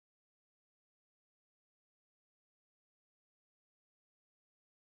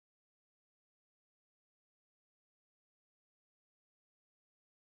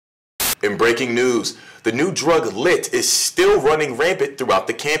In breaking news, the new drug Lit is still running rampant throughout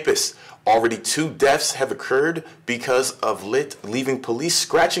the campus. Already 2 deaths have occurred because of Lit, leaving police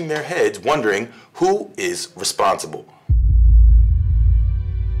scratching their heads wondering who is responsible.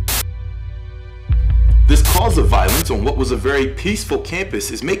 This cause of violence on what was a very peaceful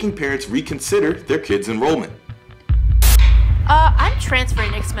campus is making parents reconsider their kids' enrollment. I'm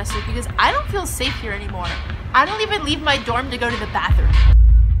transferring next semester because I don't feel safe here anymore. I don't even leave my dorm to go to the bathroom.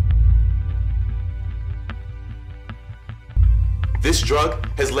 This drug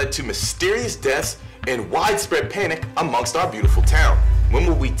has led to mysterious deaths and widespread panic amongst our beautiful town. When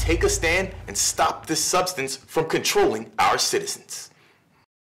will we take a stand and stop this substance from controlling our citizens?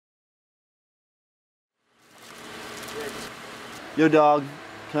 Yo, dog,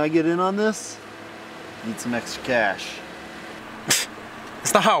 can I get in on this? Need some extra cash.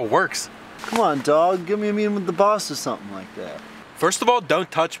 That's not how it works. Come on, dog, give me a meeting with the boss or something like that. First of all, don't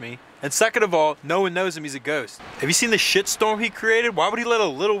touch me. And second of all, no one knows him, he's a ghost. Have you seen the shitstorm he created? Why would he let a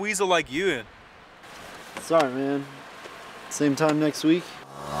little weasel like you in? Sorry, man. Same time next week?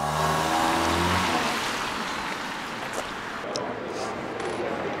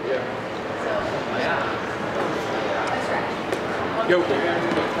 Yo.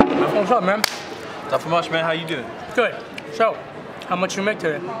 What's up, man? Not for much, man. How you doing? Good. So, how much you make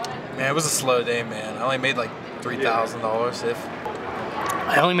today? Man, it was a slow day, man. I only made like $3,000 if.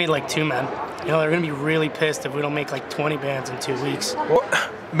 I only made like 2, man. You know, they're gonna be really pissed if we don't make like 20 bands in 2 weeks. Well,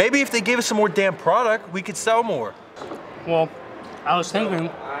 maybe if they gave us some more damn product, we could sell more. Well, I was thinking,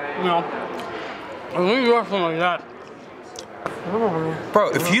 you know, when we do something like that.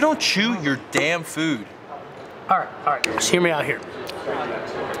 Bro, if you don't chew your damn food. All right, just hear me out here.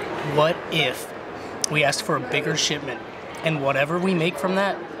 What if we asked for a bigger shipment and whatever we make from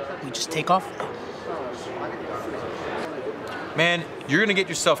that, we just take off? Man, you're gonna get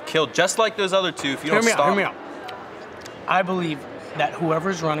yourself killed just like those other 2 if you don't stop. Hear me out. I believe that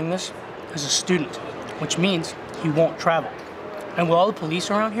whoever's running this is a student, which means he won't travel. And with all the police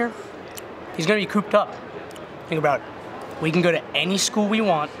around here, he's gonna be cooped up. Think about it. We can go to any school we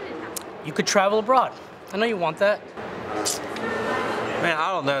want. You could travel abroad. I know you want that. Man,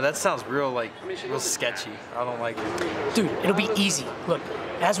 I don't know. That sounds real sketchy. I don't like it. Dude, it'll be easy. Look,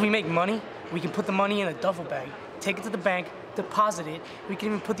 as we make money, we can put the money in a duffel bag, take it to the bank, deposit it. We can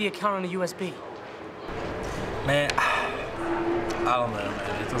even put the account on a USB. Man, I don't know,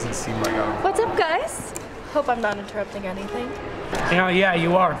 man. It doesn't seem like I'm... What's up, guys? Hope I'm not interrupting anything. Yeah,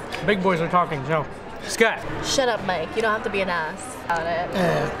 you are. Big boys are talking, so. Scott. Shut up, Mike. You don't have to be an ass about it.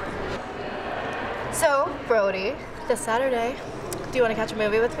 So, Brody, this Saturday, do you want to catch a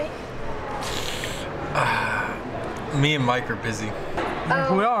movie with me? Me and Mike are busy.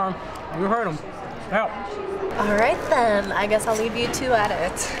 Oh. We are. You heard him. Out. All right, then. I guess I'll leave you 2 at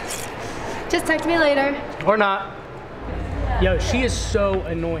it. Just text me later. Or not. Yo, she is so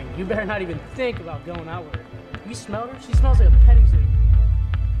annoying. You better not even think about going out with her. You smell her? She smells like a petting zoo.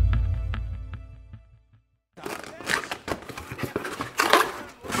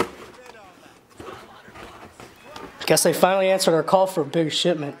 Guess they finally answered our call for a bigger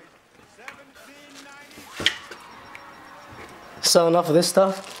shipment. Sell enough of this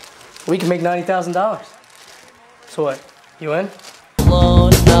stuff, we can make $90,000. So what, you in?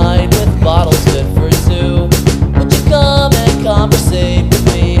 Alone at night with bottles fit for 2. Won't you come and conversate with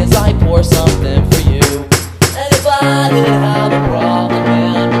me as I pour something for you? And if I did have a problem,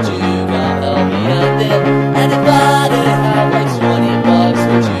 man, would you come help me end it? And if I did have like $20,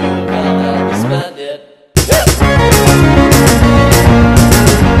 would you come help me spend it?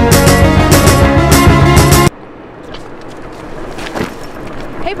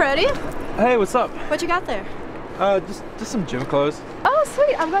 Hey, Brody. Hey, what's up? What you got there? Just some gym clothes. Oh,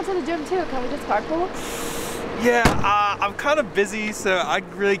 sweet. I'm going to the gym, too. Can we just carpool? Yeah, I'm kind of busy, so I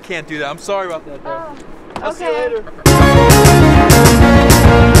really can't do that. I'm sorry about that, though. Oh, I'll see you later.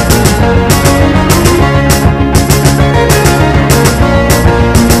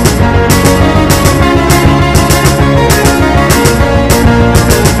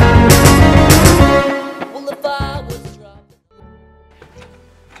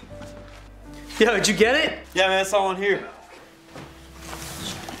 Yo, did you get it? Yeah, man, it's all in here.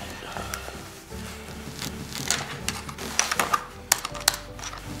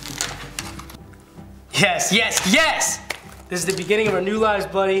 Yes, yes, yes! This is the beginning of our new lives,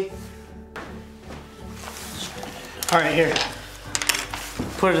 buddy. All right, here.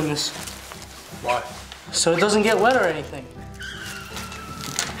 Put it in this. Why? So it doesn't get wet or anything.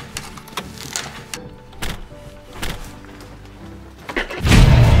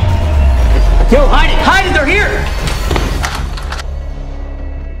 Yo, hide it, they're here!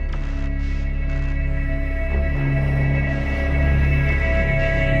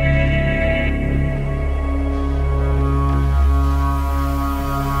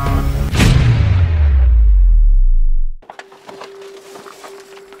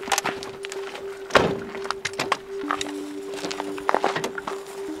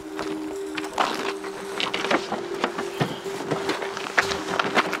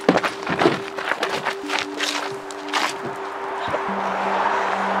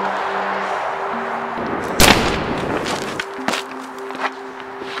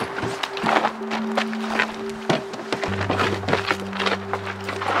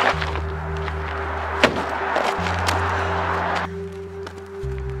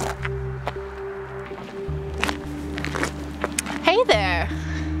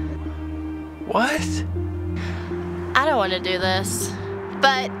 What? I don't want to do this,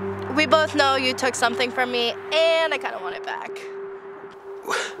 but we both know you took something from me, and I kind of want it back.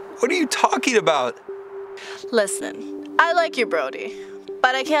 What are you talking about? Listen, I like you, Brody,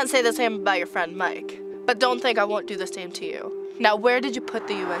 but I can't say the same about your friend Mike. But don't think I won't do the same to you. Now, where did you put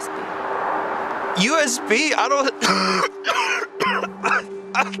the USB? USB? I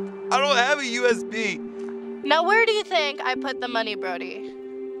don't have a USB. Now, where do you think I put the money, Brody?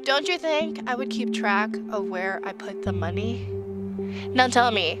 Don't you think I would keep track of where I put the money? Now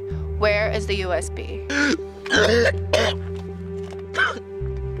tell me, where is the USB?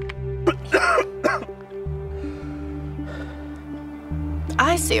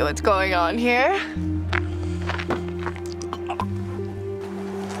 I see what's going on here.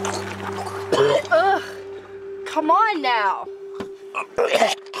 Ugh. Come on now.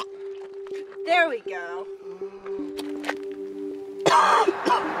 There we go.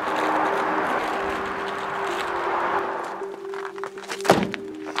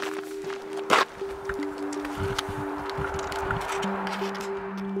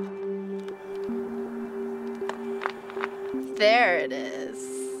 There it is.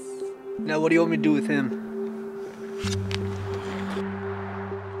 Now what do you want me to do with him?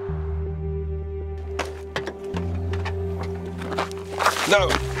 No.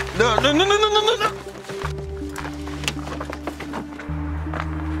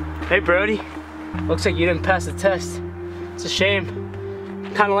 Hey, Brody. Looks like you didn't pass the test. It's a shame.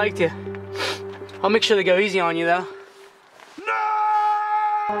 Kinda liked you. I'll make sure to go easy on you, though.